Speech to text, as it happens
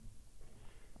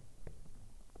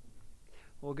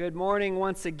Well, good morning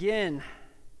once again.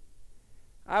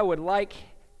 I would like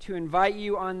to invite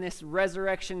you on this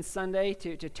Resurrection Sunday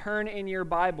to turn in your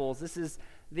Bibles. This is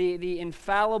the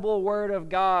infallible Word of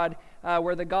God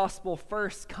where the gospel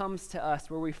first comes to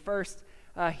us, where we first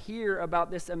hear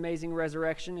about this amazing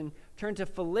resurrection. And turn to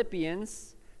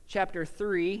Philippians chapter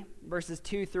 3, verses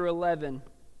 2 through 11.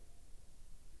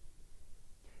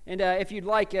 And if you'd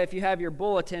like, if you have your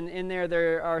bulletin in there,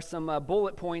 there are some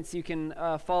bullet points you can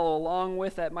follow along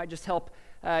with that might just help,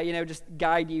 just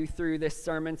guide you through this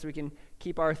sermon so we can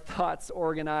keep our thoughts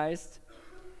organized.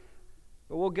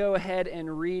 But we'll go ahead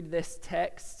and read this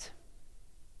text.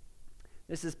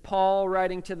 This is Paul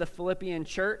writing to the Philippian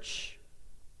church,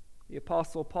 the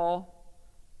Apostle Paul.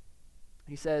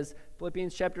 He says,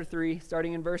 Philippians chapter 3,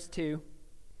 starting in verse 2,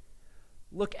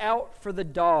 "Look out for the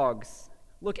dogs.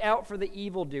 Look out for the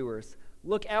evildoers.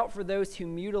 Look out for those who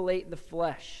mutilate the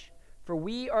flesh. For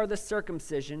we are the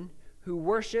circumcision who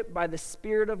worship by the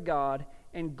Spirit of God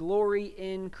and glory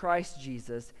in Christ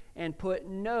Jesus and put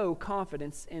no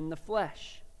confidence in the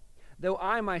flesh. Though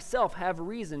I myself have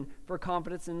reason for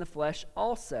confidence in the flesh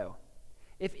also.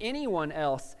 If anyone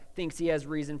else thinks he has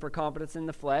reason for confidence in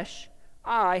the flesh,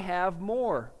 I have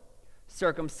more.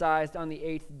 Circumcised on the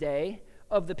 8th day,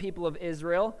 of the people of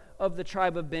Israel, of the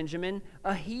tribe of Benjamin,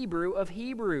 a Hebrew of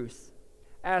Hebrews.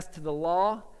 As to the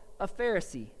law, a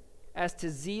Pharisee. As to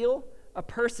zeal, a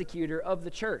persecutor of the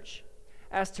church.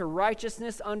 As to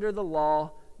righteousness under the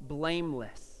law,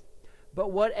 blameless.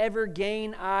 But whatever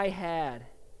gain I had,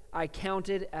 I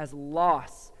counted as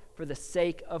loss for the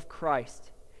sake of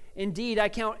Christ. Indeed, I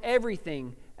count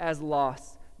everything as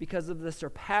loss because of the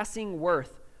surpassing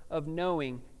worth of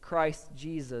knowing Christ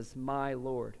Jesus, my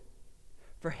Lord.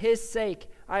 For his sake,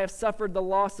 I have suffered the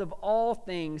loss of all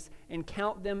things and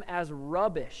count them as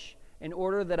rubbish in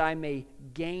order that I may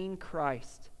gain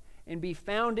Christ and be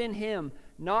found in him,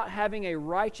 not having a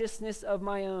righteousness of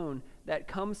my own that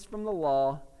comes from the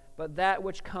law, but that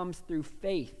which comes through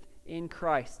faith in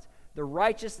Christ, the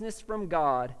righteousness from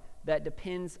God that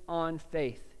depends on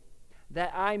faith,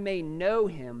 that I may know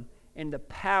him and the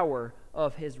power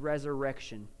of his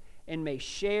resurrection and may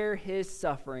share his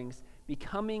sufferings,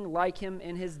 becoming like him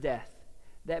in his death,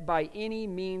 that by any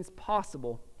means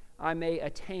possible I may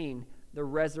attain the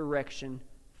resurrection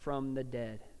from the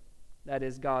dead." That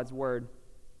is God's word.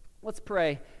 Let's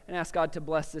pray and ask God to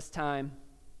bless this time.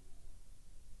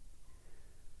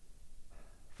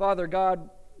 Father God,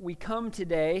 we come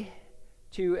today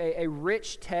to a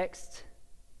rich text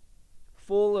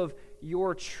full of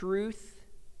your truth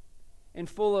and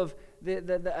full of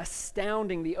the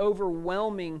astounding, the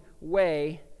overwhelming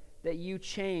way that you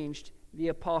changed the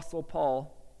Apostle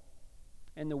Paul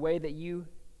and the way that you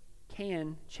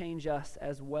can change us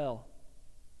as well.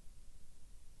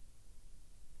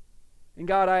 And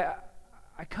God,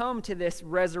 I come to this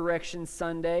Resurrection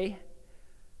Sunday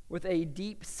with a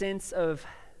deep sense of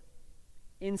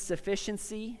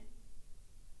insufficiency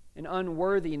and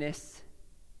unworthiness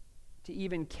to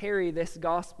even carry this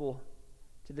gospel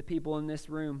to the people in this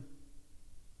room.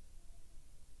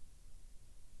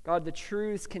 God, the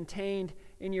truths contained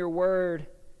in your word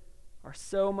are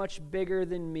so much bigger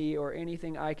than me or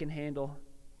anything I can handle.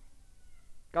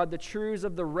 God, the truths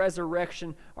of the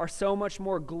resurrection are so much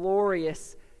more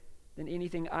glorious than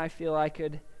anything I feel I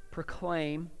could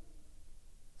proclaim.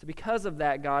 So because of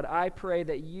that, God, I pray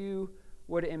that you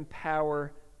would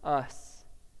empower us.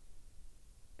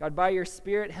 God, by your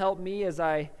Spirit, help me as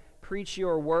I preach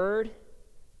your word.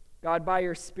 God, by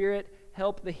your Spirit,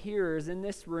 help the hearers in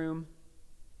this room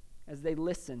as they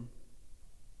listen.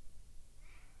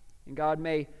 And God,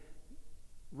 may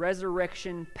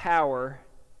resurrection power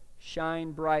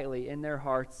shine brightly in their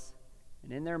hearts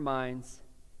and in their minds,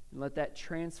 and let that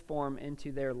transform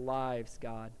into their lives,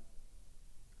 God.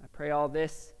 I pray all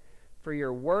this for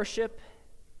your worship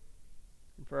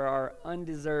and for our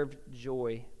undeserved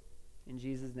joy. In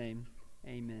Jesus' name,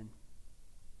 amen.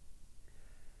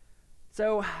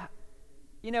 So,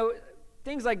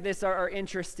 things like this are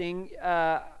interesting.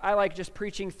 I like just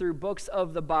preaching through books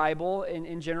of the Bible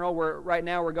in general. Right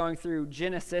now we're going through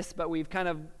Genesis, but we've kind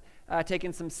of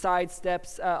taken some side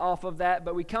steps off of that.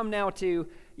 But we come now to,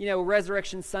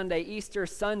 Resurrection Sunday, Easter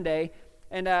Sunday,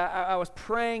 and I was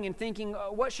praying and thinking,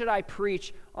 what should I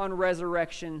preach on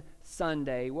Resurrection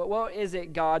Sunday? What is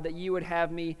it, God, that you would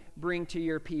have me bring to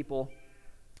your people?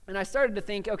 And I started to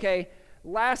think, okay,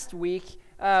 last week,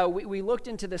 we looked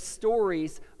into the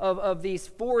stories of these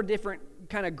 4 different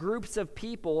kind of groups of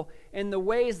people and the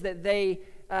ways that they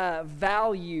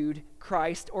valued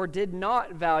Christ or did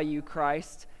not value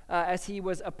Christ as he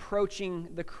was approaching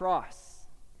the cross.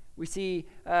 We see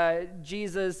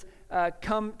Jesus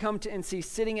come to and see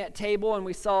sitting at table, and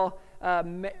we saw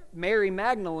Mary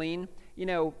Magdalene,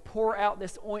 pour out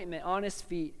this ointment on his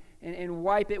feet and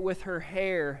wipe it with her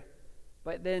hair.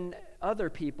 But then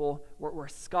other people were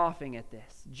scoffing at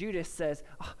this. Judas says,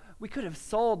 we could have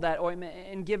sold that ointment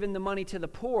and given the money to the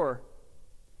poor.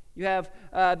 You have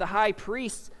the high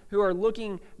priests who are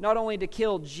looking not only to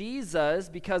kill Jesus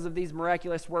because of these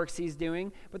miraculous works he's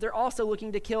doing, but they're also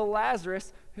looking to kill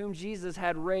Lazarus, whom Jesus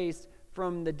had raised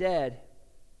from the dead.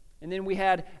 And then we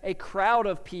had a crowd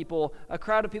of people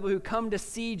who come to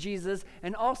see Jesus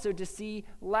and also to see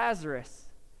Lazarus.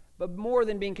 But more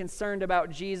than being concerned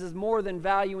about Jesus, more than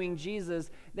valuing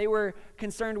Jesus, they were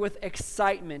concerned with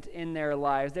excitement in their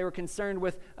lives. They were concerned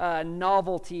with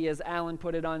novelty, as Alan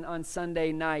put it on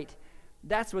Sunday night.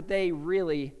 That's what they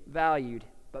really valued.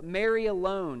 But Mary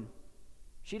alone,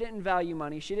 she didn't value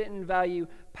money. She didn't value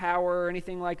power or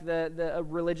anything like the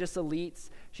religious elites.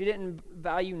 She didn't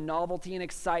value novelty and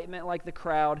excitement like the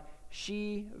crowd.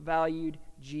 She valued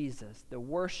Jesus, the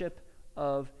worship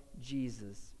of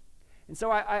Jesus. And so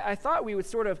I thought we would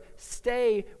sort of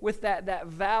stay with that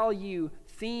value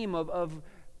theme of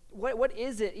what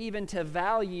is it even to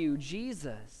value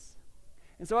Jesus?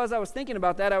 And so as I was thinking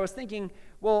about that, I was thinking,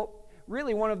 well,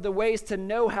 really one of the ways to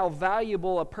know how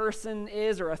valuable a person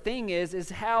is or a thing is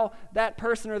how that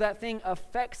person or that thing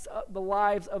affects the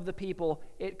lives of the people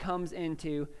it comes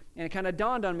into. And it kind of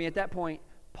dawned on me at that point,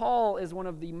 Paul is one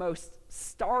of the most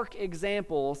stark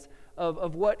examples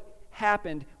of what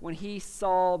happened when he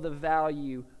saw the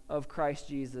value of Christ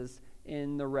Jesus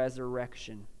in the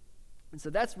resurrection. And so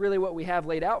that's really what we have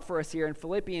laid out for us here in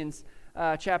Philippians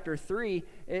chapter 3,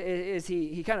 is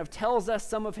he kind of tells us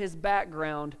some of his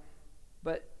background,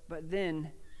 but then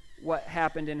what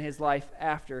happened in his life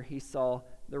after he saw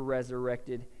the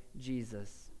resurrected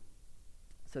Jesus.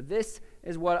 So this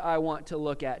is what I want to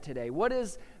look at today. What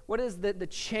is the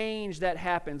change that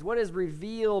happens? What is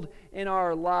revealed in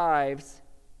our lives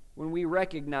when we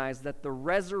recognize that the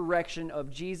resurrection of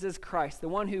Jesus Christ, the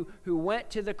one who went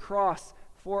to the cross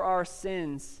for our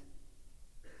sins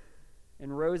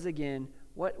and rose again,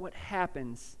 what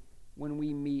happens when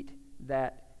we meet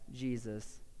that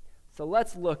Jesus? So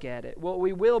let's look at it. Well,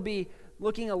 we will be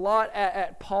looking a lot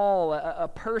at Paul, a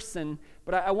person,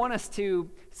 but I want us to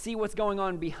see what's going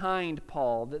on behind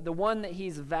Paul, the one that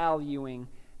he's valuing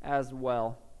as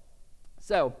well.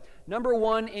 So, number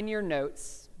one in your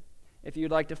notes, if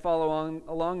you'd like to follow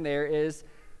along there, is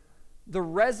the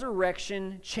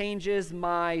resurrection changes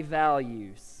my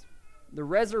values. The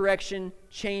resurrection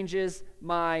changes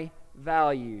my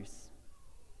values.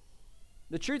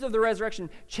 The truth of the resurrection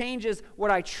changes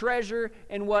what I treasure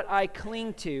and what I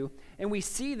cling to. And we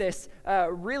see this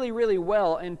really, really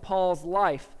well in Paul's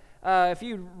life. If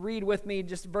you read with me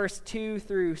just verse 2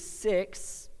 through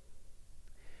 6,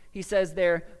 he says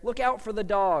there, "Look out for the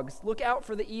dogs, look out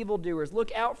for the evildoers,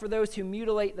 look out for those who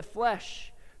mutilate the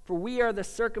flesh. For we are the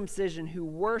circumcision who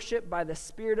worship by the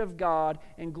Spirit of God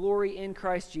and glory in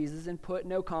Christ Jesus and put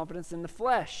no confidence in the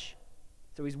flesh."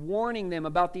 So he's warning them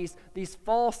about these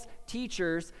false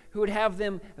teachers who would have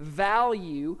them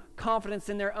value confidence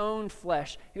in their own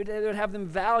flesh. They would have them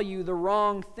value the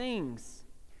wrong things.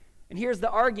 And here's the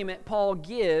argument Paul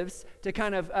gives to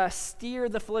kind of steer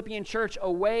the Philippian church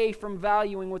away from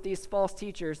valuing what these false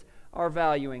teachers are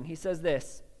valuing. He says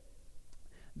this,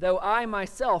 "Though I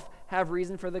myself have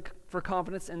reason for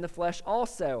confidence in the flesh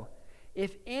also.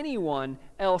 If anyone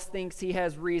else thinks he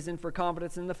has reason for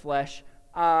confidence in the flesh,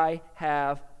 I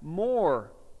have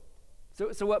more."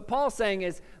 So what Paul's saying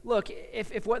is, look,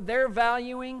 if what they're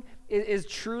valuing is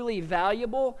truly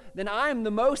valuable, then I'm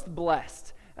the most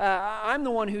blessed. I'm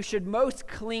the one who should most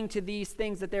cling to these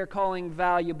things that they're calling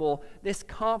valuable, this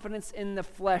confidence in the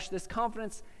flesh, this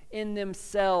confidence in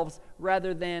themselves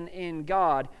rather than in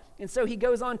God. And so he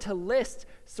goes on to list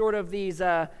sort of these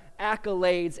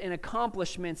accolades and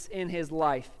accomplishments in his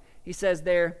life. He says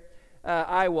there,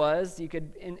 you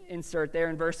could insert there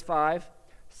in verse 5,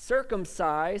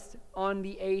 circumcised on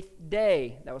the 8th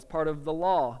day, that was part of the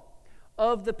law,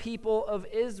 of the people of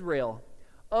Israel,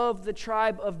 of the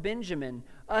tribe of Benjamin,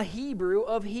 a Hebrew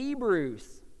of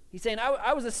Hebrews. He's saying,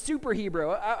 I was a super Hebrew.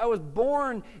 I was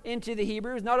born into the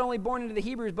Hebrews, not only born into the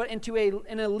Hebrews, but into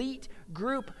an elite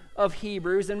group of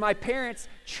Hebrews. And my parents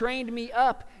trained me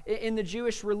up in the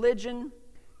Jewish religion,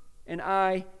 and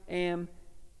I am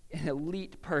an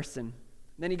elite person.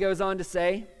 Then he goes on to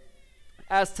say,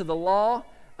 as to the law,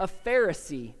 a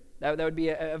Pharisee. That would be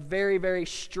a very, very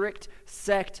strict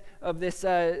sect of this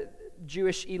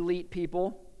Jewish elite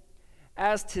people.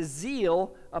 As to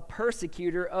zeal, a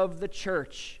persecutor of the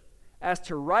church. As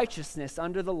to righteousness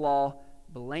under the law,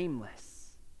 blameless.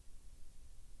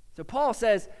 So Paul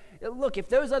says, look, if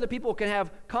those other people can have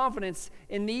confidence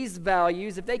in these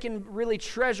values, if they can really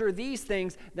treasure these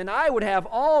things, then I would have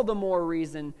all the more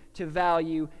reason to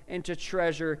value and to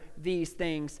treasure these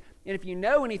things. And if you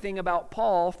know anything about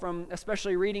Paul, from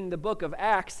especially reading the book of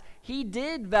Acts, he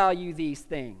did value these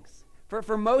things.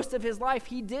 For most of his life,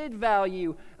 he did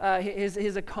value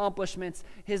his accomplishments,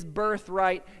 his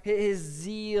birthright, his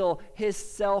zeal, his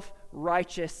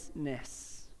self-righteousness.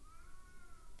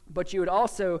 But you would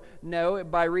also know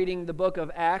by reading the book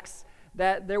of Acts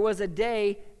that there was a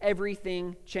day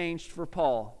everything changed for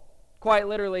Paul. Quite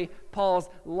literally, Paul's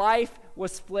life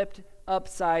was flipped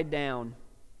upside down.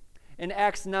 In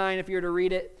Acts 9, if you were to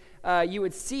read it, you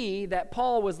would see that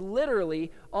Paul was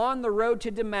literally on the road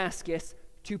to Damascus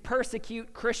to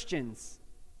persecute Christians,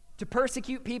 to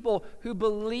persecute people who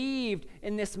believed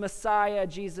in this Messiah,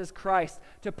 Jesus Christ,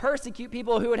 to persecute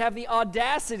people who would have the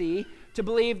audacity to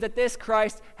believe that this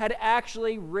Christ had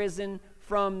actually risen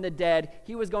from the dead.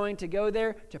 He was going to go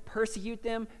there to persecute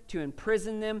them, to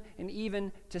imprison them, and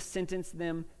even to sentence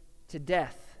them to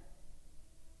death.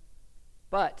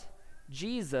 But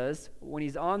Jesus, when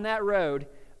he's on that road,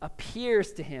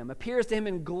 appears to him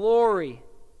in glory,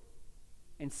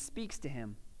 and speaks to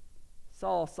him.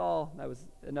 Saul, Saul, that was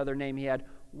another name he had.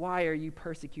 Why are you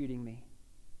persecuting me?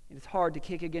 It is hard to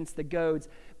kick against the goads.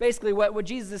 Basically, what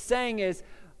Jesus is saying is,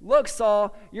 look,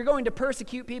 Saul, you're going to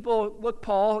persecute people. Look,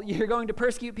 Paul, you're going to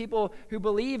persecute people who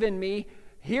believe in me.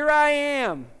 Here I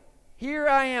am. Here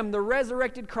I am, the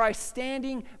resurrected Christ,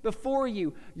 standing before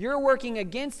you. You're working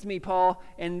against me, Paul,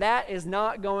 and that is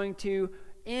not going to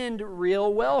end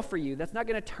real well for you. That's not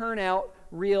going to turn out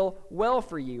real well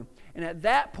for you. And at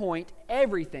that point,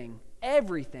 everything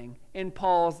in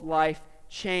Paul's life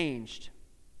changed.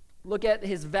 Look at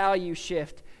his value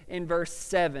shift in verse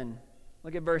 7.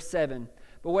 Look at verse 7.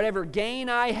 But whatever gain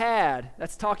I had,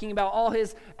 that's talking about all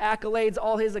his accolades,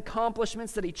 all his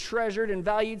accomplishments that he treasured and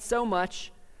valued so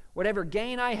much, whatever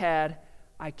gain I had,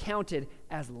 I counted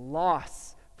as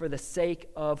loss for the sake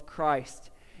of Christ.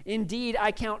 Indeed,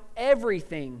 I count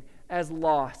everything as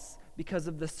loss because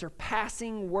of the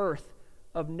surpassing worth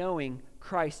of knowing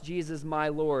Christ Jesus my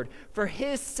Lord. For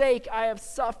his sake I have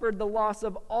suffered the loss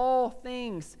of all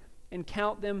things and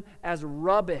count them as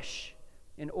rubbish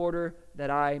in order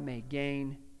that I may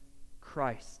gain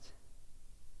Christ.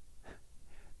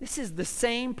 This is the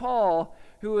same Paul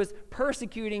who was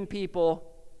persecuting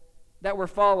people that were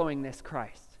following this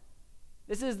Christ.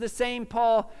 This is the same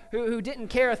Paul who didn't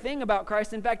care a thing about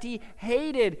Christ. In fact, he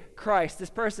hated Christ, this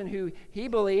person who he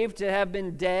believed to have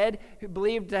been dead, who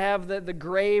believed to have the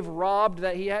grave robbed,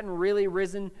 that he hadn't really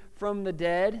risen from the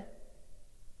dead.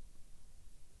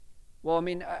 Well, I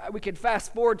mean, we could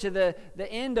fast forward to the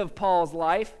end of Paul's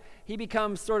life. He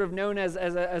becomes sort of known as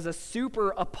a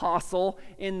super apostle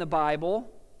in the Bible,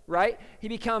 right? He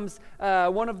becomes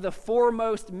one of the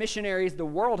foremost missionaries the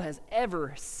world has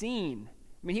ever seen.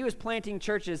 I mean, he was planting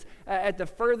churches at the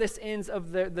furthest ends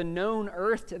of the known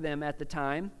earth to them at the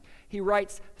time. He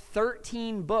writes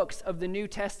 13 books of the New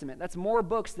Testament. That's more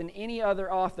books than any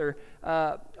other author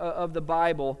of the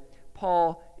Bible.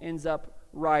 Paul ends up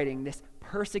writing, this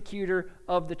persecutor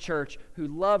of the church who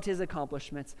loved his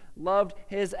accomplishments, loved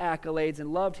his accolades,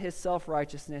 and loved his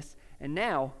self-righteousness. And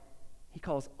now he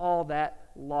calls all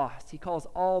that lost. He calls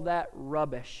all that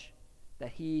rubbish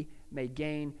that he may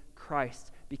gain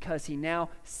Christ, because he now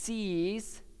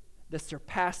sees the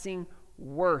surpassing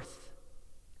worth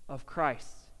of Christ.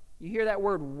 You hear that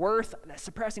word worth, that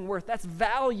surpassing worth, that's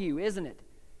value, isn't it?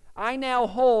 I now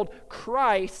hold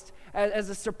Christ as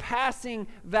a surpassing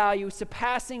value,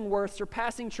 surpassing worth,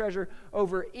 surpassing treasure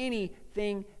over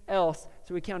anything else.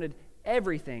 So we counted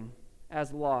everything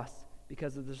as loss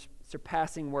because of the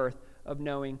surpassing worth of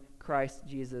knowing Christ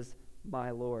Jesus, my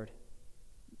Lord.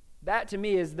 That, to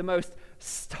me, is the most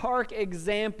stark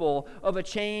example of a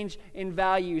change in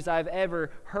values I've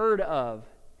ever heard of.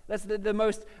 That's the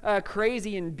most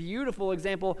crazy and beautiful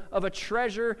example of a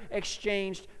treasure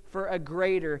exchanged for a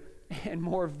greater and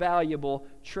more valuable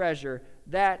treasure.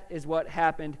 That is what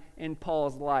happened in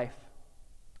Paul's life.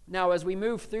 Now, as we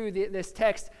move through this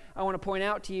text, I want to point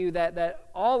out to you that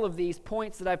all of these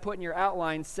points that I put in your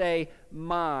outline say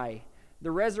my. The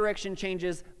resurrection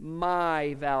changes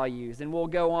my values, and we'll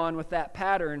go on with that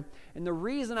pattern. And the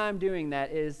reason I'm doing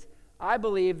that is I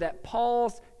believe that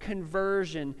Paul's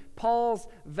conversion, Paul's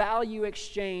value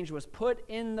exchange was put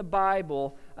in the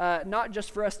Bible, not just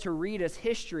for us to read as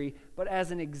history, but as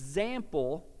an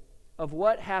example of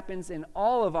what happens in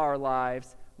all of our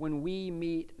lives when we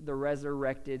meet the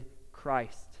resurrected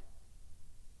Christ.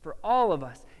 For all of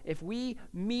us, if we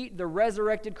meet the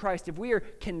resurrected Christ, if we are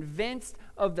convinced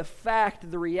of the fact,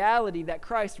 the reality that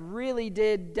Christ really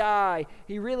did die,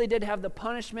 he really did have the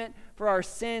punishment for our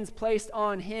sins placed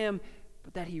on him,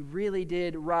 but that he really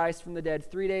did rise from the dead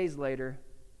 3 days later,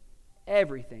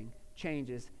 everything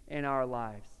changes in our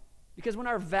lives. Because when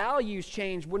our values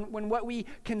change, when what we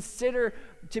consider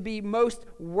to be most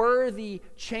worthy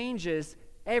changes,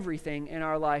 everything in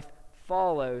our life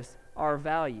follows our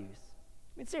values.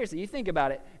 I mean, seriously, you think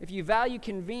about it. If you value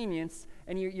convenience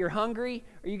and you're hungry,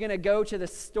 are you going to go to the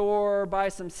store, buy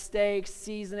some steak,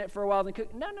 season it for a while, then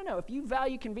cook? No. If you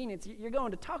value convenience, you're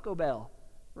going to Taco Bell,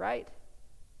 right?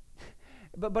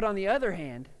 But on the other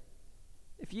hand,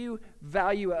 if you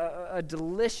value a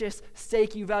delicious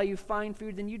steak, you value fine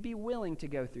food, then you'd be willing to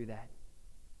go through that.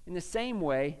 In the same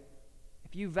way,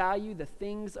 if you value the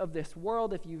things of this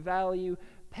world, if you value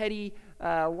petty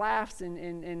laughs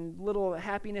and little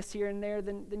happiness here and there,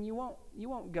 then you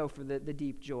won't go for the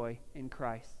deep joy in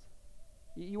Christ.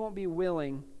 You won't be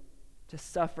willing to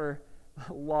suffer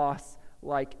loss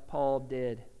like Paul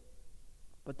did.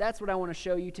 But that's what I want to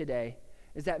show you today,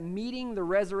 is that meeting the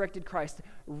resurrected Christ,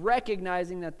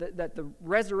 recognizing that the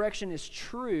resurrection is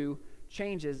true,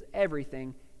 changes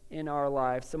everything in our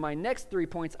lives. So my next 3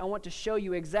 points, I want to show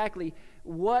you exactly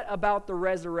what about the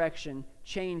resurrection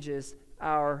changes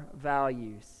our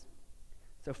values.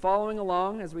 So following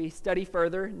along as we study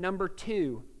further, number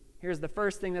 2, here's the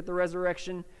first thing that the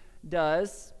resurrection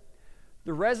does.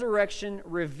 The resurrection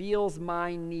reveals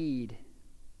my need.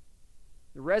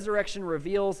 The resurrection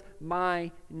reveals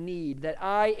my need, that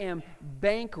I am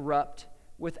bankrupt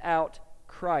without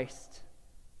Christ.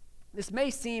 This may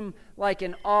seem like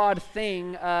an odd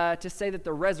thing to say that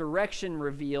the resurrection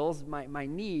reveals my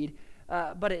need,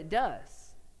 but it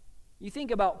does. You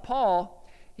think about Paul,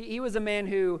 he was a man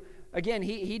who, again,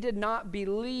 he did not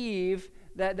believe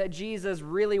that Jesus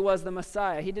really was the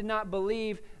Messiah. He did not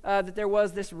believe that there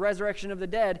was this resurrection of the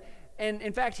dead. And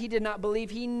in fact, he did not believe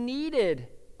he needed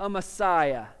a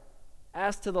Messiah.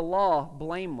 As to the law,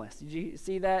 blameless. Did you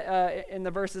see that in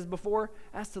the verses before?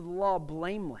 As to the law,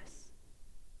 blameless.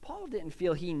 Paul didn't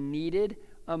feel he needed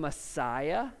a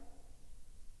Messiah.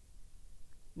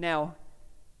 Now,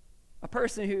 a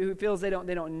person who feels they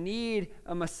don't need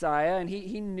a Messiah, and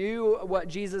he knew what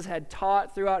Jesus had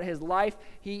taught throughout his life.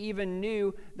 He even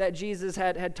knew that Jesus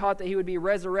had taught that he would be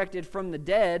resurrected from the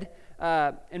dead.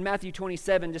 In Matthew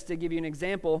 27, just to give you an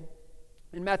example,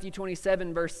 in Matthew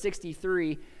 27, verse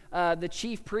 63, the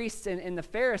chief priests and the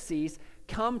Pharisees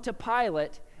come to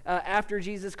Pilate after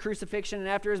Jesus' crucifixion and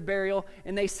after his burial,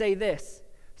 and they say this,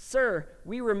 "Sir,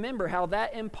 we remember how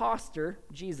that impostor,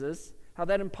 Jesus, how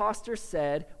that impostor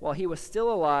said while he was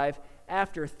still alive,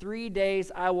 'After 3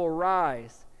 days I will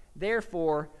rise.'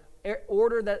 Therefore,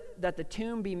 order that the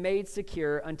tomb be made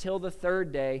secure until the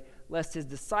 3rd day, lest his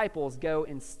disciples go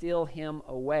and steal him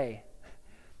away."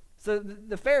 So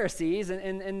the Pharisees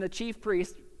and the chief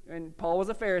priest, and Paul was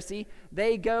a Pharisee,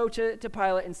 they go to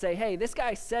Pilate and say, "Hey, this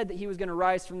guy said that he was going to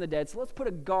rise from the dead, so let's put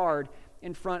a guard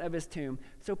in front of his tomb."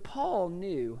 So Paul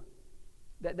knew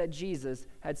that Jesus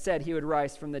had said he would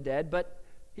rise from the dead, but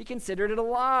he considered it a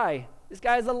lie. This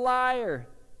guy's a liar.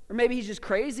 Or maybe he's just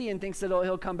crazy and thinks that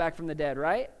he'll come back from the dead,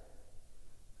 right?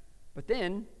 But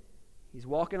then he's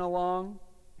walking along,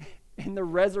 and the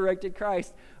resurrected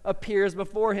Christ appears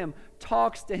before him,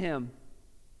 talks to him.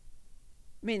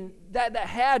 I mean, that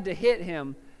had to hit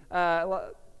him. I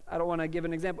don't want to give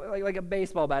an example, like a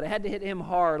baseball bat. It had to hit him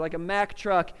hard, like a Mack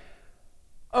truck.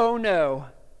 Oh no,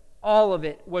 all of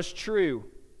it was true.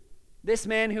 This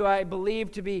man who I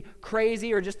believed to be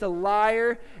crazy or just a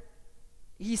liar,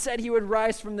 he said he would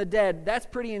rise from the dead. That's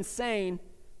pretty insane,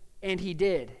 and he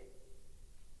did.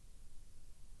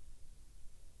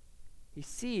 He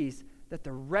sees that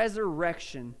the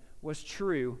resurrection was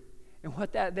true. And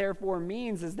what that therefore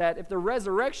means is that if the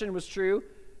resurrection was true,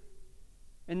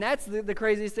 and that's the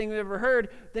craziest thing we've ever heard,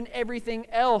 then everything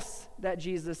else that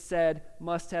Jesus said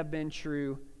must have been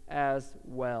true as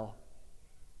well.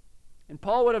 And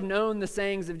Paul would have known the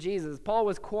sayings of Jesus.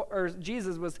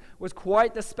 Jesus was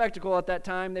quite the spectacle at that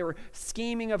time. They were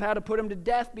scheming of how to put him to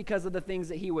death because of the things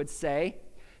that he would say.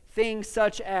 Things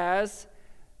such as,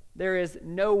 "There is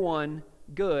no one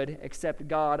good except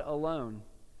God alone."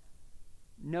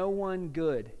 No one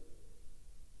good.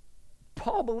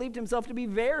 Paul believed himself to be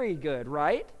very good,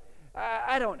 right?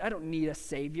 I don't need a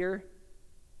savior.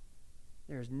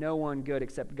 There's no one good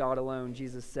except God alone,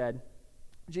 Jesus said.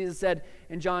 Jesus said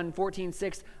in John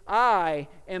 14:6, "I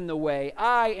am the way,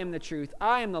 I am the truth,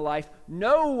 I am the life.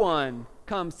 No one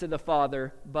comes to the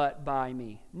Father but by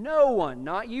me." No one,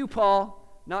 not you,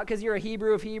 Paul. Not because you're a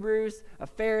Hebrew of Hebrews, a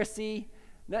Pharisee.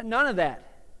 None of that.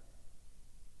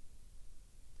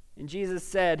 And Jesus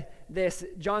said this,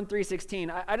 John 3:16.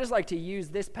 I just like to use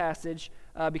this passage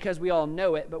because we all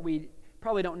know it, but we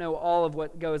probably don't know all of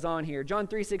what goes on here. John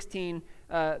 3:16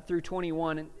 through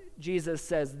 21, Jesus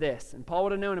says this, and Paul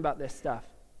would have known about this stuff.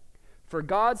 For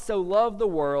God so loved the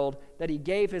world that he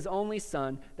gave his only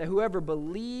Son, that whoever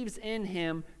believes in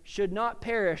him should not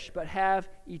perish but have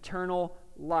eternal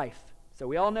life. So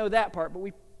we all know that part, but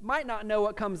we might not know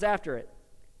what comes after it.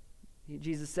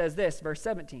 Jesus says this, verse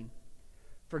 17.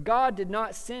 For God did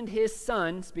not send his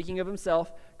Son, speaking of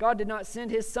himself, God did not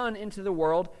send his Son into the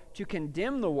world to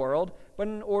condemn the world, but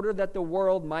in order that the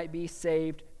world might be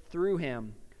saved through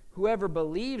him. Whoever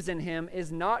believes in him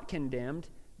is not condemned,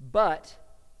 but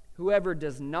whoever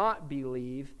does not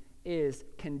believe is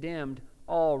condemned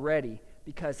already,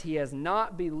 because he has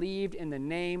not believed in the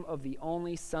name of the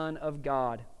only Son of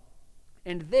God.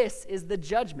 And this is the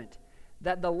judgment,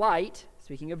 that the light,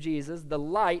 speaking of Jesus, the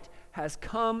light has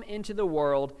come into the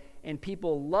world, and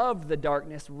people loved the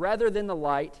darkness rather than the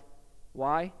light.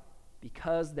 Why?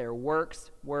 Because their works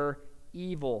were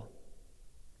evil.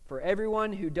 For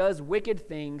everyone who does wicked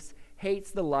things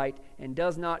hates the light and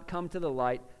does not come to the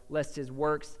light, lest his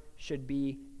works should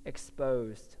be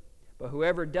exposed. But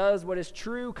whoever does what is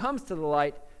true comes to the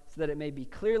light, so that it may be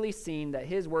clearly seen that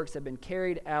his works have been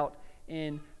carried out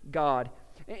in God.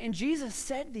 And Jesus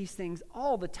said these things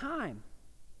all the time.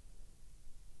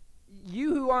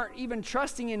 You who aren't even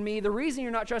trusting in me, the reason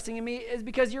you're not trusting in me is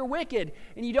because you're wicked,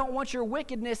 and you don't want your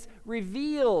wickedness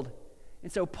revealed.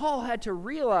 And so Paul had to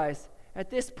realize at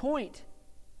this point,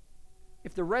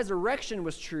 if the resurrection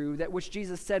was true, that which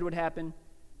Jesus said would happen,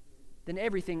 then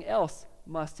everything else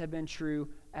must have been true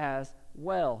as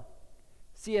well.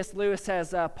 C.S. Lewis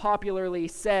has popularly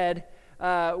said,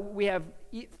 we have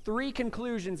three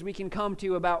conclusions we can come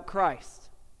to about Christ.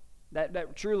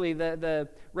 That truly the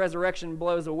resurrection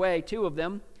blows away two of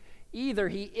them. Either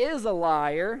he is a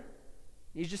liar,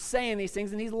 he's just saying these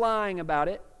things and he's lying about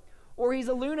it, or he's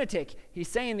a lunatic. He's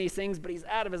saying these things, but he's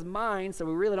out of his mind, so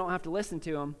we really don't have to listen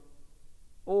to him.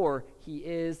 Or he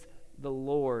is the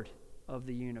Lord of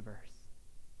the universe.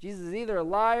 Jesus is either a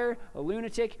liar, a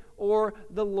lunatic, or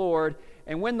the Lord.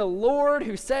 And when the Lord,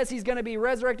 who says he's going to be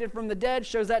resurrected from the dead,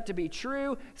 shows that to be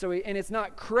true, and it's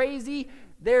not crazy,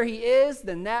 there he is,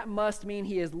 then that must mean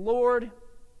he is Lord.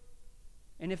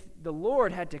 And if the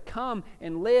Lord had to come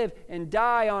and live and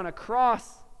die on a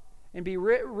cross and be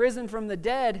risen from the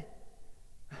dead,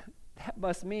 that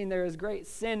must mean there is great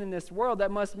sin in this world.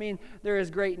 That must mean there is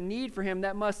great need for him.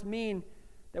 That must mean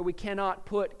that we cannot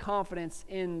put confidence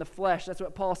in the flesh. That's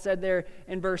what Paul said there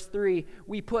in verse 3.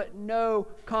 We put no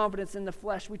confidence in the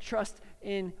flesh. We trust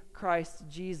in Christ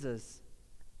Jesus.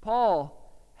 Paul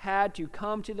had to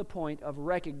come to the point of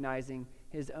recognizing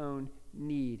his own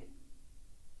need.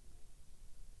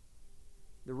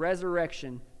 The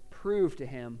resurrection proved to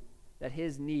him that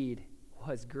his need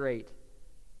was great.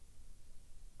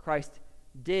 Christ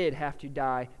did have to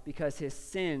die because his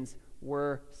sins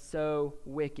were so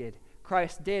wicked.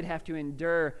 Christ did have to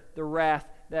endure the wrath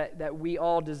that we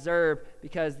all deserve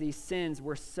because these sins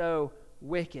were so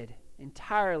wicked,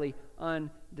 entirely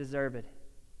undeserved.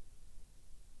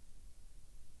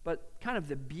 But kind of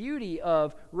the beauty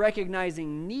of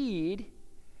recognizing need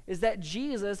is that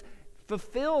Jesus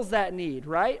fulfills that need,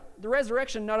 right? The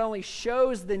resurrection not only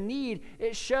shows the need,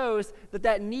 it shows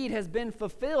that need has been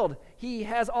fulfilled. He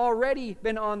has already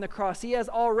been on the cross. He has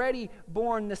already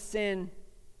borne the sin.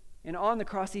 And on the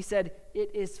cross, he said,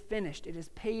 it is finished. It is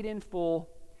paid in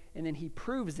full. And then he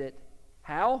proves it.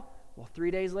 How? Well, 3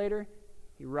 days later,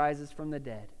 he rises from the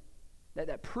dead.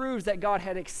 That proves that God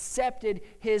had accepted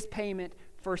his payment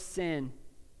for sin.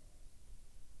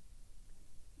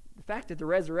 The fact that the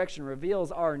resurrection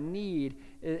reveals our need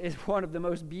is one of the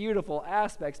most beautiful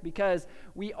aspects because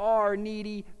we are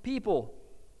needy people.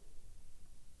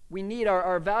 We need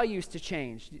our values to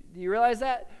change. Do you realize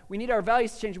that? We need our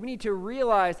values to change. We need to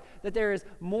realize that there is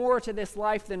more to this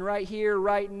life than right here,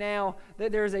 right now,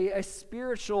 that there is a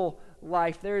spiritual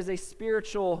life. There is a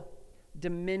spiritual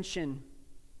dimension.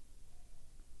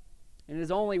 And it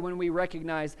is only when we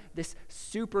recognize this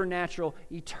supernatural,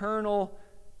 eternal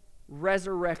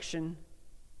resurrection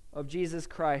of Jesus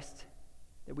Christ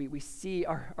that we see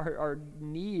our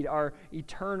need, our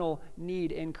eternal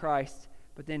need in Christ.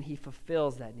 But then he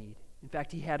fulfills that need. In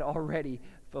fact, he had already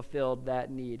fulfilled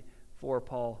that need for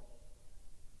Paul.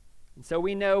 And so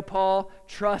we know Paul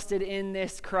trusted in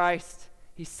this Christ.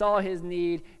 He saw his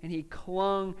need and he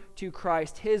clung to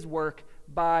Christ, his work,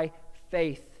 by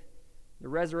faith. The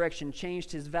resurrection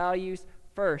changed his values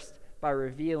first by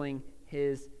revealing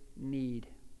his need.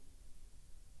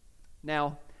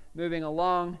 Now, moving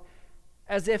along,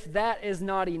 as if that is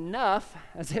not enough,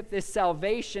 as if this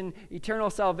salvation, eternal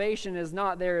salvation, is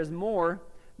not, there is more.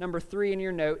 Number 3 in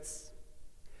your notes,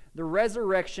 the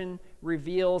resurrection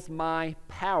reveals my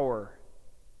power.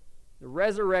 The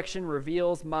resurrection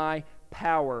reveals my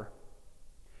power.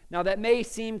 Now that may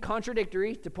seem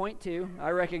contradictory to point 2.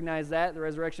 I recognize that. The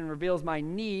resurrection reveals my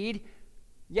need.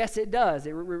 Yes, it does.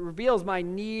 It reveals my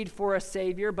need for a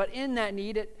Savior, but in that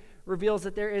need, it reveals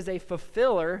that there is a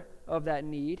fulfiller of that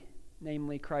need,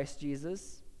 namely Christ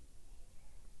Jesus.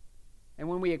 And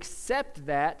when we accept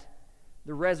that,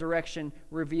 the resurrection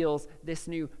reveals this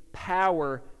new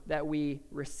power that we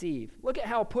receive. Look at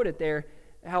how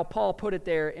Paul put it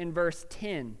there in verse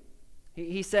 10.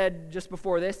 He said just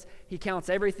before this, he counts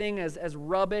everything as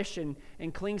rubbish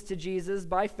and clings to Jesus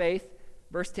by faith.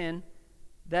 Verse 10,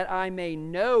 that I may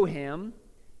know him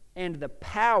and the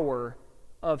power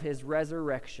of his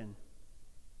resurrection.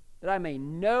 That I may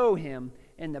know him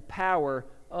and the power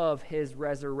of his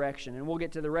resurrection. And we'll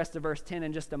get to the rest of verse 10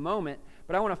 in just a moment.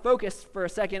 But I want to focus for a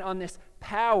second on this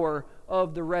power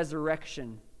of the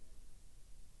resurrection.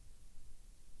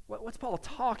 What's Paul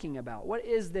talking about? What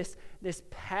is this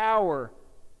power?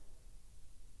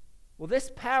 Well,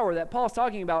 this power that Paul's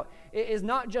talking about is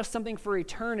not just something for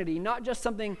eternity, not just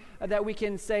something that we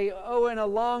can say, oh, in a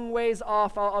long ways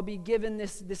off, I'll be given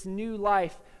this new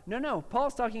life. No.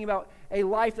 Paul's talking about a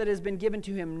life that has been given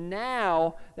to him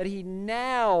now, that he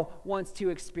now wants to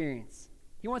experience.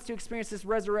 He wants to experience this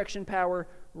resurrection power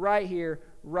right here,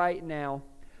 right now.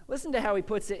 Listen to how he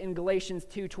puts it in Galatians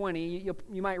 2:20.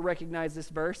 You might recognize this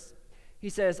verse. He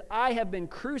says, I have been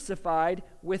crucified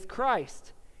with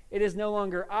Christ. It is no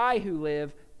longer I who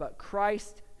live, but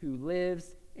Christ who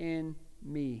lives in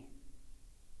me.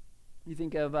 You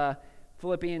think of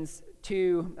Philippians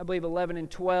 2, I believe 11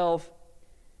 and 12.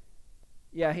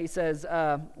 Yeah, he says,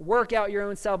 work out your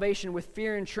own salvation with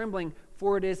fear and trembling,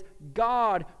 for it is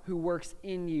God who works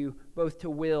in you, both to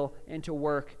will and to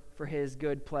work for his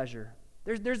good pleasure.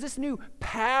 There's this new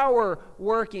power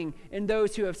working in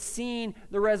those who have seen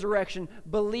the resurrection,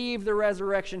 believed the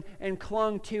resurrection, and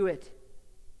clung to it.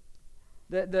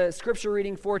 The scripture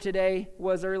reading for today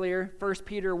was earlier, 1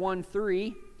 Peter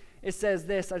 1:3. It says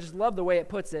this, I just love the way it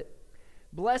puts it.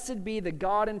 Blessed be the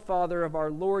God and Father of our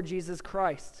Lord Jesus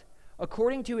Christ.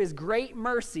 According to his great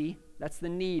mercy, that's the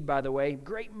need, by the way,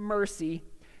 great mercy,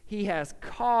 he has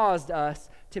caused us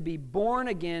to be born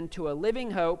again to a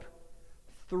living hope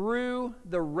through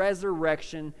the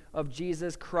resurrection of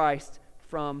Jesus Christ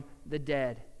from the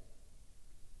dead.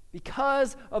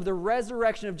 Because of the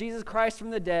resurrection of Jesus Christ from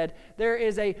the dead, there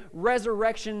is a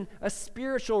resurrection, a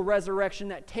spiritual resurrection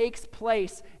that takes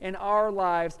place in our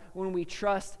lives when we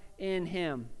trust in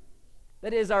him.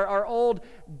 That is, our old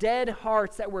dead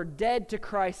hearts that were dead to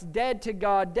Christ, dead to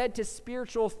God, dead to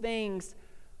spiritual things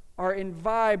are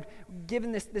imbibed,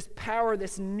 given this power,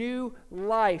 this new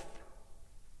life.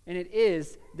 And it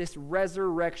is this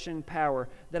resurrection power,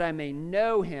 that I may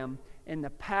know him and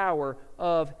the power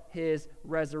of his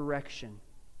resurrection.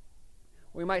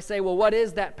 We might say, well, what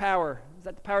is that power? Is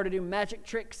that the power to do magic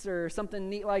tricks or something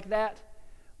neat like that?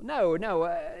 No,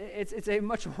 it's a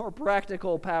much more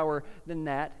practical power than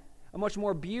that, a much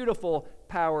more beautiful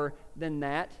power than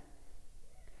that.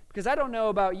 Because I don't know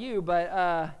about you,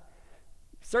 but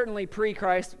certainly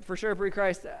pre-Christ, for sure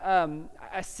pre-Christ,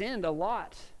 I sinned a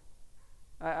lot.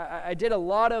 I did a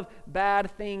lot of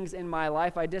bad things in my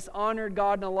life. I dishonored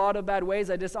God in a lot of bad ways.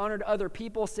 I dishonored other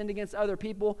people, sinned against other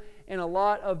people in a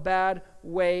lot of bad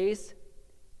ways.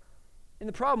 And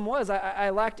the problem was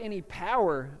I lacked any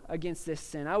power against this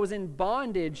sin. I was in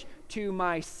bondage to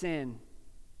my sin.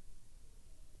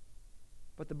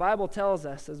 But the Bible tells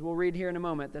us, as we'll read here in a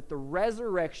moment, that the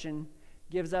resurrection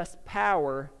gives us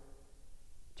power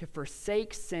to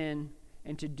forsake sin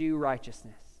and to do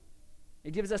righteousness.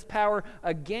 It gives us power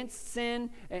against sin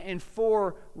and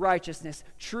for righteousness,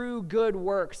 true good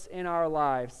works in our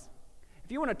lives.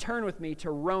 If you want to turn with me to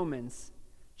Romans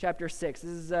chapter 6, this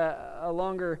is a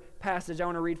longer passage I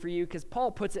want to read for you because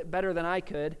Paul puts it better than I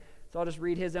could, so I'll just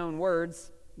read his own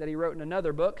words that he wrote in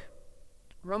another book.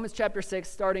 Romans chapter 6,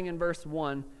 starting in verse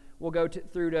 1, we'll go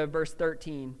through to verse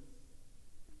 13.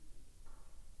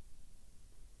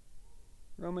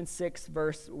 Romans 6,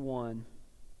 verse 1.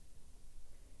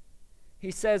 He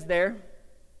says there,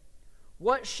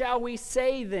 what shall we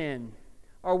say then?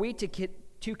 Are we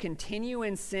to continue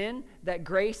in sin that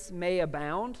grace may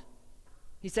abound?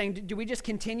 He's saying, do we just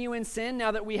continue in sin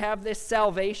now that we have this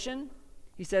salvation?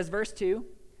 He says, verse 2,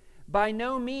 by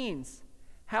no means.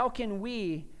 How can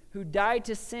we who died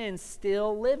to sin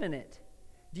still live in it?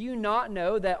 Do you not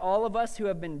know that all of us who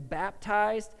have been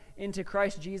baptized into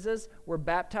Christ Jesus were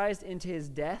baptized into his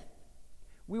death?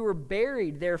 We were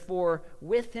buried, therefore,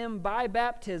 with him by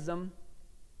baptism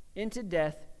into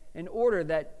death, in order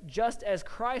that just as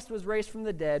Christ was raised from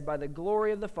the dead by the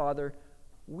glory of the Father,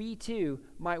 we too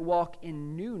might walk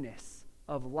in newness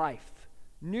of life.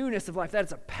 Newness of life,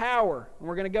 that's a power. And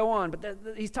we're going to go on, but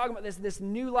he's talking about this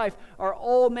new life. Our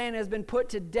old man has been put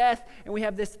to death, and we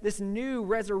have this new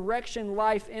resurrection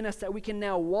life in us that we can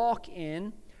now walk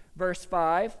in. Verse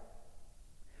 5,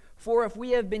 for if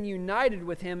we have been united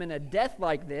with him in a death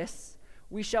like this,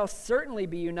 we shall certainly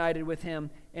be united with him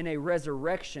in a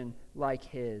resurrection like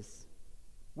his.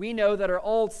 We know that our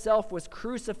old self was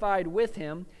crucified with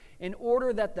him in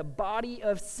order that the body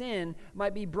of sin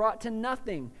might be brought to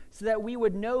nothing, so that we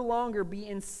would no longer be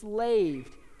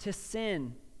enslaved to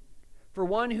sin. For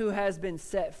one who has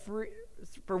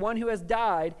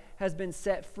died has been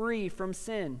set free from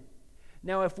sin.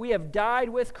 Now if we have died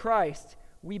with Christ,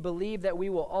 we believe that we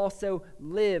will also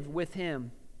live with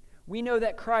him. We know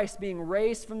that Christ, being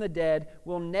raised from the dead,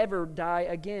 will never die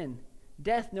again.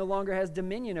 Death no longer has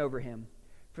dominion over him.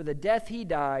 For the death he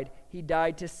died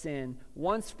to sin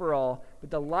once for all, but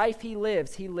the life he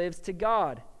lives to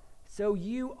God. So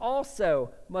you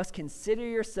also must consider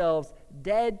yourselves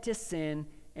dead to sin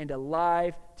and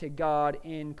alive to God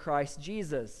in Christ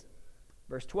Jesus.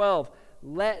 Verse 12,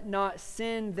 let not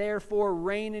sin therefore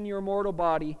reign in your mortal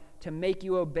body to make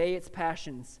you obey its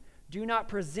passions. Do not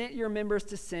present your members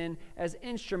to sin as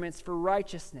instruments for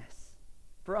unrighteousness.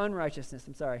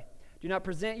 Do not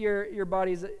present your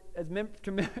bodies as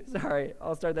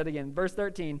I'll start that again. Verse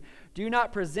 13. Do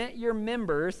not present your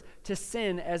members to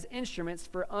sin as instruments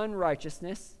for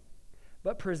unrighteousness,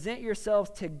 but present yourselves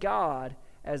to God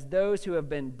as those who have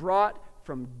been brought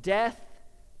from death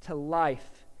to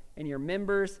life, and your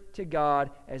members to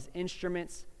God as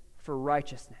instruments for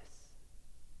righteousness.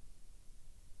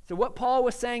 So what Paul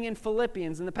was saying in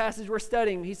Philippians, in the passage we're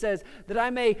studying, he says, that I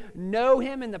may know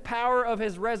him in the power of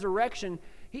his resurrection.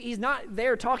 He's not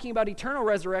there talking about eternal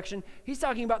resurrection. He's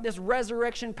talking about this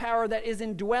resurrection power that is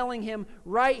indwelling him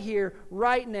right here,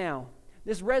 right now.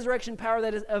 This resurrection power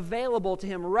that is available to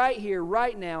him right here,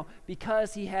 right now,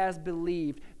 because he has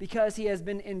believed, because he has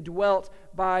been indwelt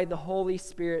by the Holy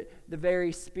Spirit, the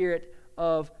very Spirit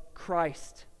of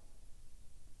Christ.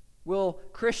 Will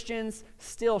Christians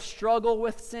still struggle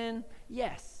with sin?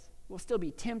 Yes. We'll still be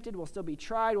tempted, we'll still be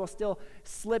tried, we'll still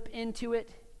slip into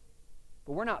it.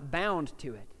 But we're not bound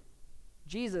to it.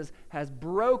 Jesus has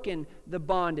broken the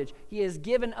bondage. He has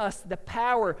given us the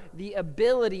power, the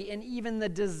ability, and even the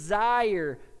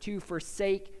desire to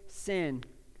forsake sin.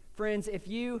 Friends, if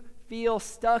you feel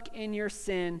stuck in your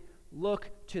sin,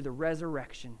 look to the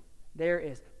resurrection. There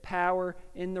is power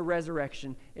in the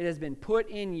resurrection. It has been put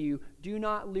in you. Do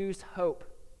not lose hope.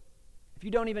 If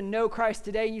you don't even know Christ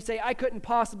today and you say, I couldn't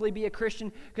possibly be a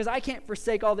Christian because I can't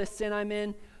forsake all this sin I'm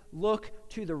in, look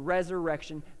to the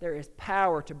resurrection. There is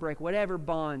power to break whatever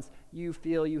bonds you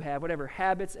feel you have, whatever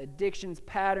habits, addictions,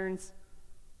 patterns.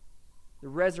 The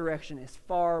resurrection is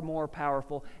far more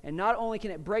powerful. And not only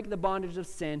can it break the bondage of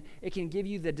sin, it can give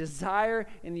you the desire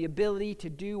and the ability to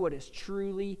do what is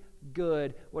truly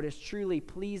good, what is truly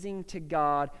pleasing to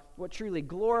God, what truly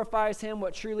glorifies him,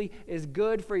 what truly is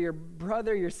good for your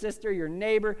brother, your sister, your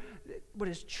neighbor, what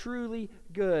is truly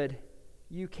good.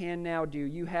 You can now do.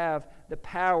 You have the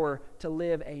power to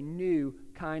live a new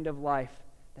kind of life,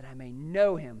 that I may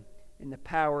know him in the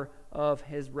power of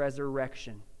his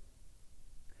resurrection.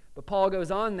 But Paul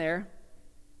goes on there,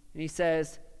 and he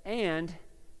says, and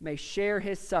may share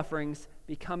his sufferings,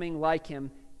 becoming like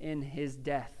him in his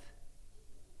death.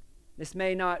 This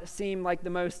may not seem like the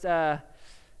most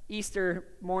Easter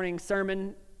morning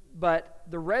sermon, but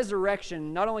the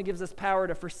resurrection not only gives us power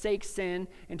to forsake sin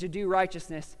and to do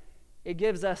righteousness, it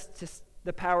gives us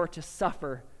the power to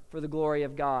suffer for the glory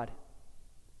of God.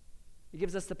 It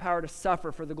gives us the power to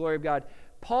suffer for the glory of God.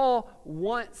 Paul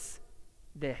wants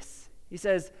this. He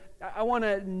says, I want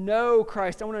to know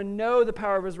Christ. I want to know the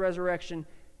power of his resurrection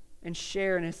and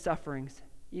share in his sufferings,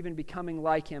 even becoming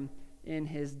like him in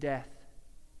his death.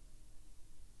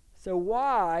 So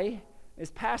why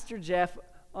is Pastor Jeff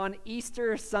on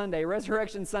Easter Sunday,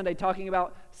 Resurrection Sunday, talking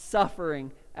about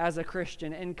suffering as a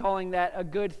Christian and calling that a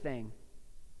good thing?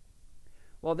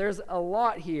 Well, there's a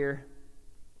lot here,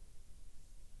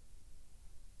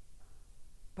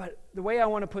 but the way I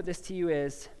want to put this to you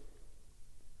is,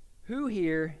 who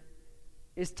here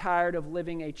is tired of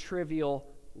living a trivial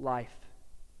life?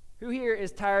 Who here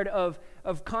is tired of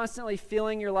constantly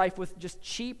filling your life with just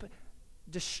cheap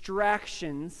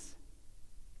distractions?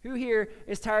 Who here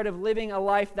is tired of living a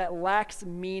life that lacks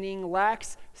meaning,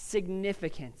 lacks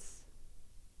significance?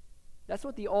 That's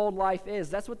what the old life is.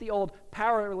 That's what the old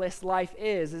powerless life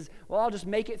is, well, I'll just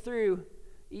make it through.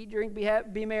 Eat, drink,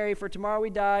 be merry, for tomorrow we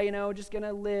die, just going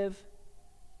to live.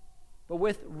 But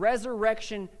with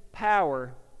resurrection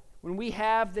power, when we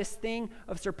have this thing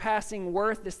of surpassing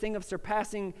worth, this thing of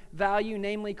surpassing value,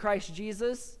 namely Christ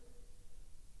Jesus,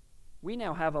 we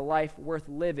now have a life worth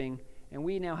living, and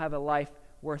we now have a life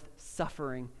worth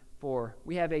suffering for.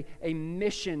 We have a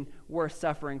mission worth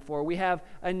suffering for. We have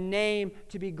a name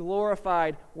to be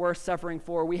glorified worth suffering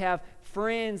for. We have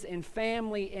friends and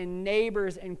family and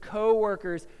neighbors and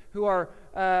co-workers who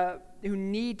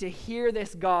need to hear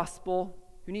this gospel,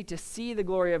 who need to see the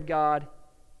glory of God,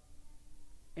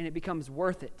 and it becomes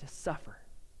worth it to suffer.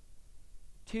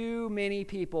 Too many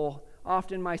people,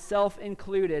 often myself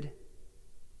included,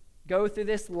 go through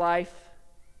this life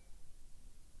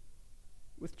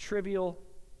with trivial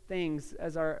things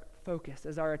as our focus,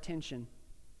 as our attention.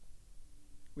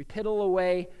 We piddle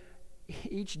away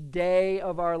each day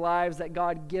of our lives that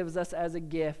God gives us as a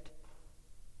gift.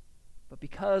 But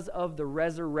because of the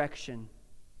resurrection,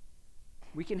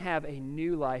 we can have a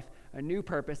new life, a new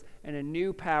purpose, and a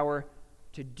new power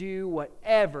to do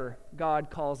whatever God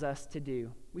calls us to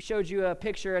do. We showed you a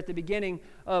picture at the beginning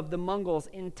of the Mongols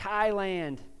in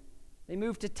Thailand. They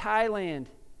moved to Thailand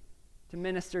to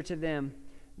minister to them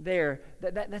there.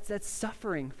 That's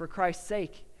suffering for Christ's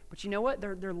sake. But you know what?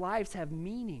 Their lives have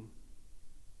meaning.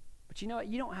 But you know what?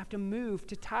 You don't have to move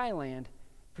to Thailand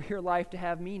for your life to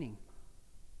have meaning.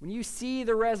 When you see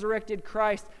the resurrected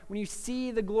Christ, when you see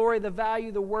the glory, the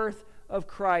value, the worth of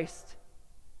Christ,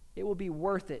 it will be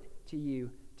worth it to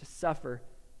you to suffer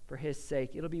for his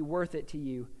sake. It'll be worth it to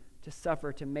you to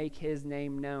suffer to make his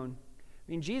name known.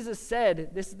 I mean, Jesus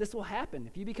said this will happen.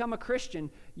 If you become a Christian,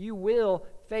 you will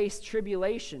face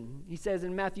tribulation. He says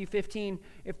in Matthew 15,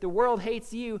 if the world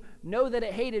hates you, know that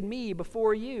it hated me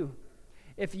before you.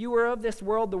 If you were of this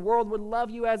world, the world would love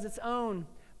you as its own.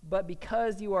 But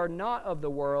because you are not of the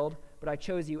world, but I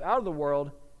chose you out of the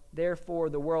world, therefore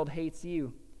the world hates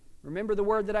you. Remember the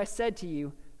word that I said to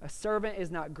you, a servant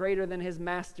is not greater than his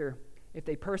master. If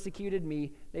they persecuted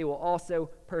me, they will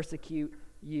also persecute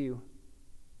you.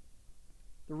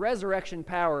 The resurrection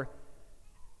power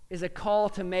is a call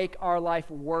to make our life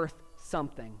worth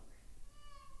something.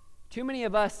 Too many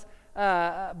of us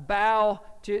bow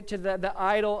to the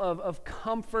idol of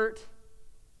comfort,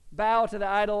 bow to the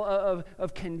idol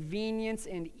of convenience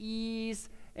and ease,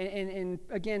 and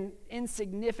again,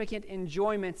 insignificant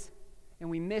enjoyments, and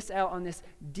we miss out on this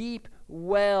deep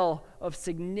well of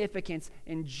significance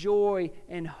and joy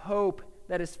and hope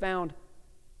that is found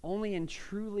only in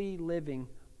truly living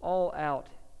all out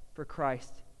for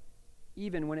Christ,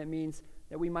 even when it means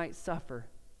that we might suffer,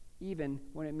 even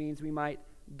when it means we might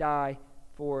die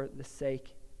for the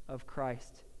sake of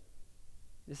Christ.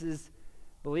 This is,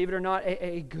 believe it or not,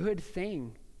 a good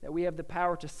thing that we have the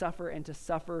power to suffer and to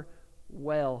suffer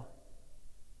well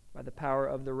by the power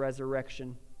of the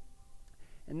resurrection.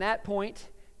 And that point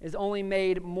is only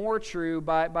made more true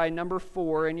by number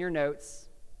 4 in your notes.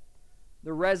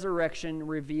 The resurrection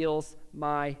reveals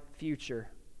my future.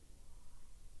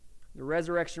 The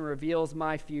resurrection reveals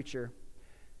my future.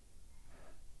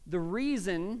 The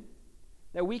reason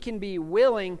that we can be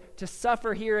willing to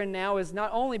suffer here and now is not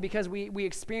only because we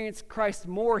experience Christ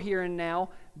more here and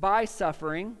now by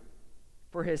suffering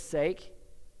for his sake,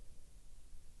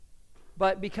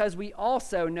 but because we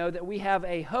also know that we have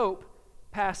a hope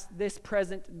past this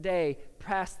present day,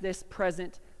 past this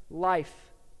present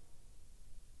life.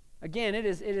 Again, it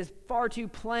is far too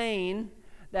plain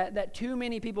that too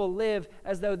many people live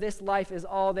as though this life is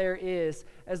all there is,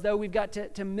 as though we've got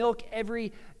to milk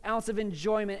every ounce of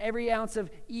enjoyment, every ounce of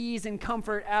ease and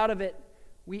comfort out of it.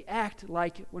 We act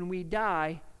like when we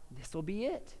die, this will be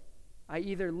it. I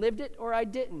either lived it or I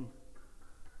didn't.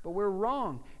 But we're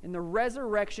wrong. And the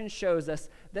resurrection shows us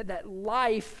that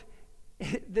life,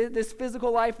 this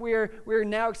physical life we're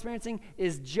now experiencing,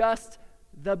 is just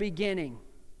the beginning.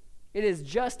 It is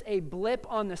just a blip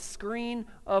on the screen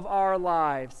of our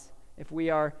lives if we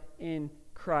are in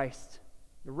Christ.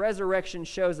 The resurrection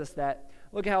shows us that.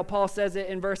 Look at how Paul says it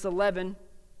in verse 11.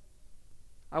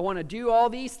 I want to do all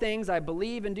these things, I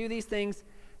believe and do these things,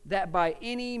 that by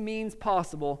any means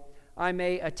possible I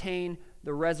may attain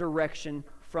the resurrection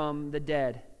from the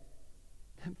dead.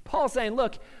 Paul's saying,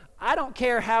 look, I don't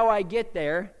care how I get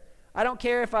there. I don't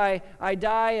care if I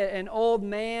die an old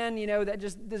man, that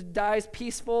just dies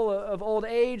peaceful of old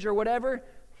age or whatever,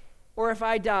 or if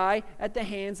I die at the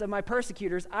hands of my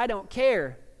persecutors. I don't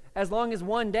care, as long as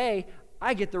one day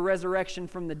I get the resurrection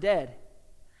from the dead.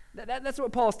 That's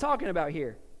what Paul's talking about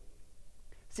here.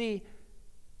 See,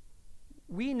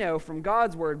 we know from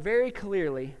God's word very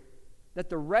clearly that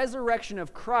the resurrection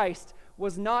of Christ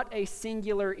was not a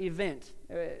singular event.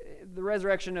 The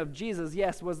resurrection of Jesus,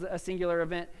 yes, was a singular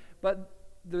event, but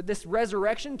this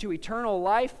resurrection to eternal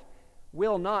life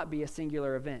will not be a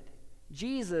singular event.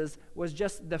 Jesus was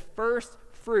just the first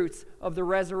fruits of the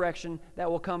resurrection that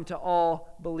will come to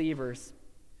all believers.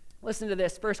 Listen to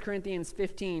this, 1 Corinthians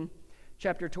 15,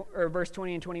 verse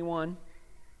 20 and 21.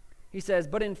 He says,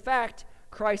 "But in fact,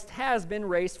 Christ has been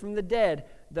raised from the dead,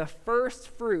 the first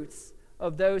fruits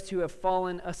of those who have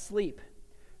fallen asleep.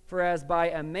 For as by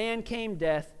a man came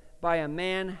death, by a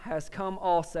man has come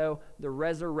also the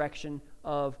resurrection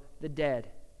of the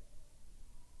dead."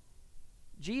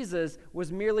 Jesus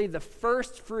was merely the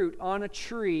first fruit on a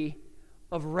tree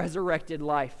of resurrected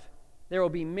life. There will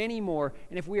be many more.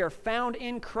 And if we are found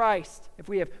in Christ, if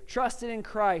we have trusted in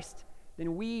Christ,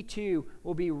 then we too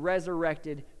will be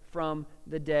resurrected from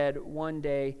the dead one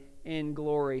day in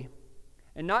glory.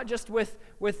 And not just with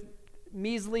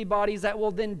measly bodies that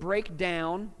will then break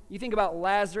down. You think about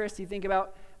Lazarus, you think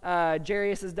about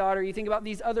Jairus' daughter, you think about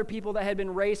these other people that had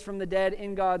been raised from the dead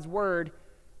in God's word.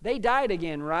 They died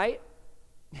again, right?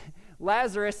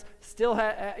 Lazarus still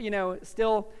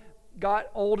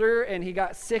got older, and he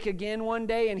got sick again one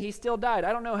day, and he still died.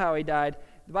 I don't know how he died.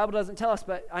 The Bible doesn't tell us,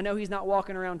 but I know he's not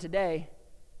walking around today.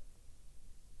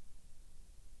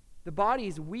 The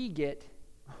bodies we get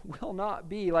will not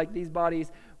be like these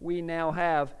bodies we now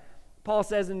have. Paul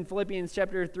says in Philippians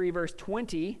chapter 3, verse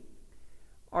 20,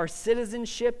 "Our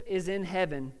citizenship is in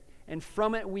heaven, and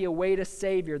from it we await a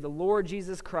Savior, the Lord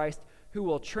Jesus Christ, who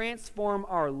will transform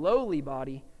our lowly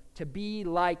body to be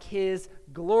like his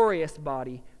glorious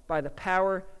body by the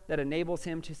power that enables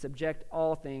him to subject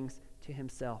all things to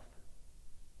himself."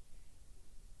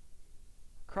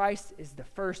 Christ is the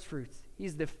first fruits.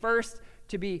 He's the first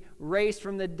to be raised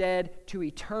from the dead to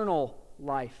eternal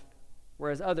life,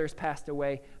 whereas others passed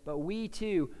away. But we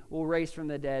too will raise from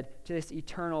the dead to this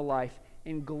eternal life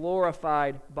in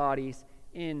glorified bodies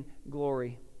in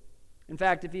glory. In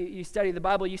fact, if you study the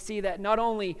Bible, you see that not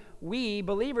only we,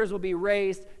 believers, will be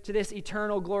raised to this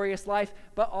eternal glorious life,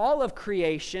 but all of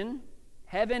creation,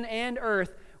 heaven and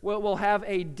earth, will have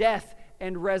a death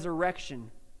and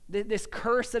resurrection. This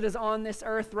curse that is on this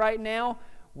earth right now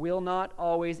will not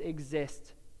always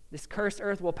exist. This cursed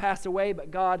earth will pass away,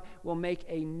 but God will make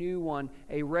a new one,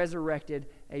 a resurrected,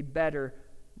 a better,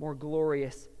 more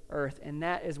glorious earth. And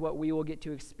that is what we will get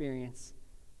to experience.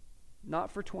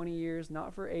 Not for 20 years,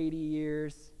 not for 80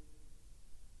 years,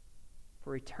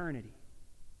 for eternity,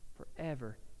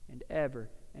 forever and ever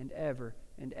and ever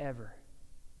and ever.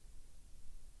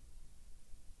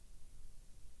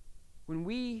 When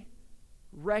we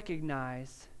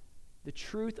recognize the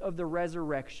truth of the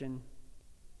resurrection,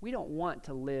 we don't want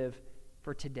to live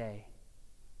for today.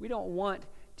 We don't want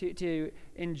to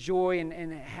enjoy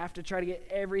and have to try to get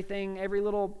everything, every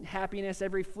little happiness,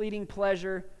 every fleeting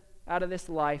pleasure out of this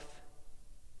life,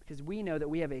 because we know that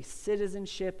we have a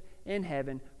citizenship in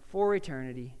heaven for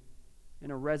eternity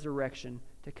and a resurrection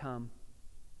to come.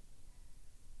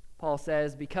 Paul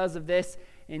says, "Because of this,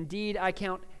 indeed I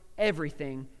count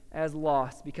everything as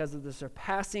lost, because of the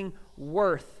surpassing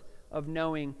worth of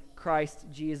knowing Christ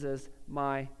Jesus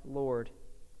my Lord."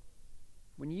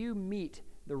 When you meet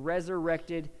the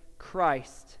resurrected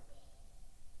Christ,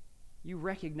 you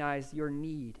recognize your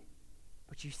need,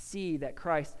 but you see that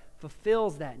Christ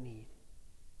fulfills that need.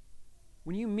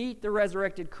 When you meet the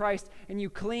resurrected Christ and you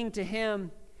cling to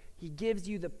him, he gives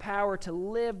you the power to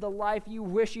live the life you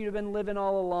wish you'd have been living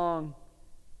all along.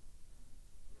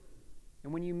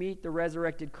 And when you meet the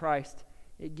resurrected Christ,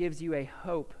 it gives you a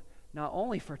hope not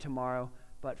only for tomorrow,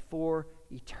 but for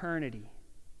eternity.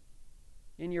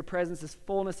 In your presence is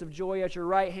fullness of joy. At your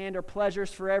right hand are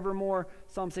pleasures forevermore.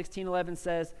 Psalm 16:11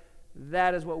 says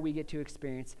that is what we get to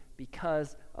experience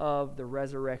because of the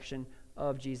resurrection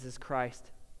of Jesus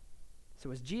Christ. So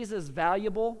is Jesus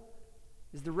valuable?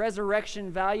 Is the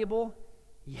resurrection valuable?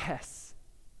 Yes.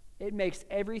 It makes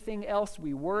everything else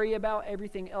we worry about,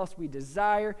 everything else we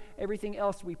desire, everything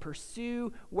else we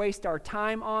pursue, waste our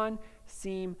time on,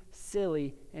 seem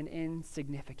silly and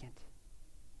insignificant.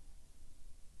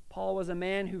 Paul was a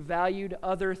man who valued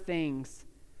other things,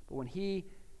 but when he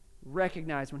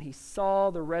recognized, when he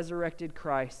saw the resurrected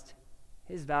Christ,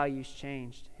 his values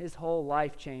changed. His whole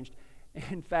life changed.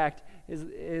 In fact,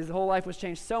 his whole life was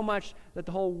changed so much that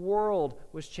the whole world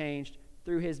was changed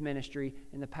through his ministry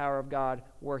and the power of God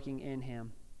working in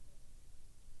him.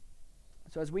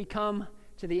 So as we come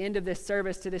to the end of this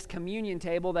service, to this communion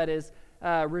table that is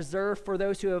reserved for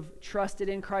those who have trusted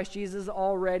in Christ Jesus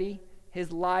already,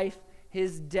 his life,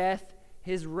 his death,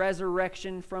 his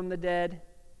resurrection from the dead,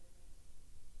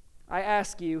 I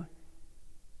ask you,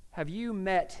 Have you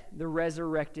met the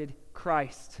resurrected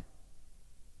Christ?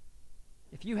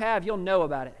 If you have, you'll know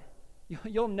about it.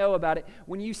 You'll know about it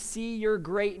when you see your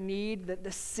great need, that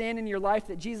the sin in your life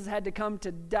that Jesus had to come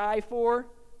to die for.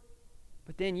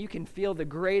 But then you can feel the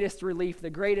greatest relief, the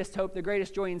greatest hope, the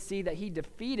greatest joy, and see that he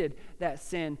defeated that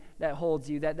sin that holds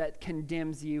you, that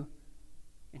condemns you.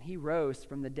 And he rose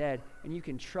from the dead. And you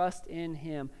can trust in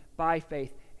him by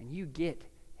faith. And you get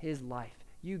his life.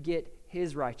 You get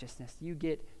his righteousness. You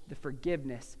get the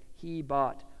forgiveness he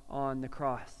bought on the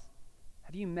cross.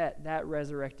 Have you met that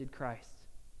resurrected Christ?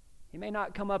 He may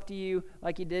not come up to you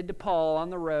like he did to Paul on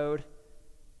the road,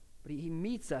 but he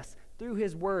meets us through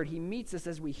his word. He meets us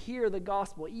as we hear the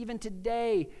gospel. Even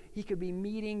today, he could be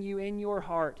meeting you in your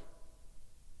heart.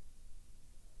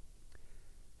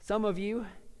 Some of you,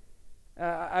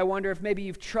 I wonder if maybe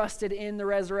you've trusted in the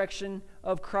resurrection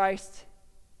of Christ,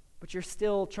 but you're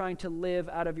still trying to live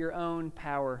out of your own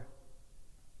power.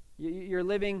 You're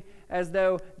living as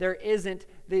though there isn't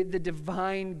the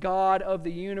divine God of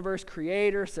the universe,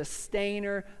 creator,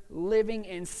 sustainer, living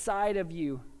inside of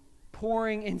you,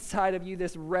 pouring inside of you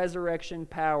this resurrection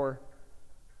power.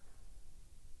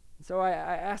 So I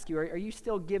ask you, are you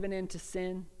still giving in to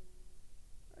sin?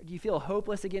 Do you feel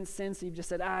hopeless against sin, so you've just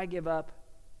said, I give up?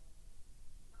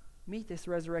 Meet this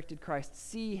resurrected Christ.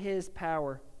 See his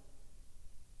power.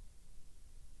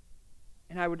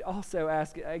 And I would also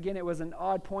ask, again, it was an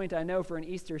odd point, I know, for an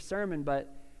Easter sermon,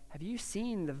 but have you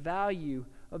seen the value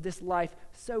of this life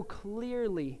so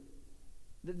clearly?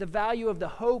 The value of the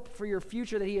hope for your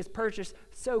future that he has purchased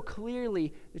so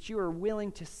clearly that you are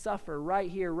willing to suffer right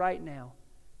here, right now,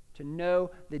 to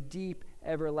know the deep,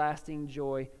 everlasting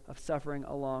joy of suffering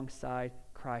alongside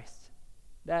Christ.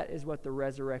 That is what the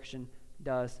resurrection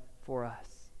does for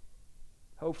us.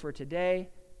 Hope for today,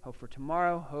 hope for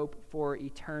tomorrow, hope for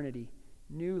eternity.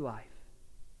 New life.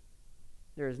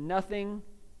 There is nothing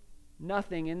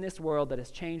in this world that has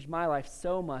changed my life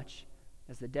so much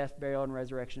as the death, burial, and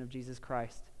resurrection of Jesus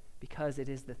Christ, because it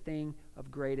is the thing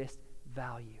of greatest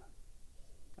value.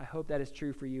 I hope that is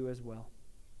true for you as well.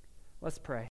 Let's pray.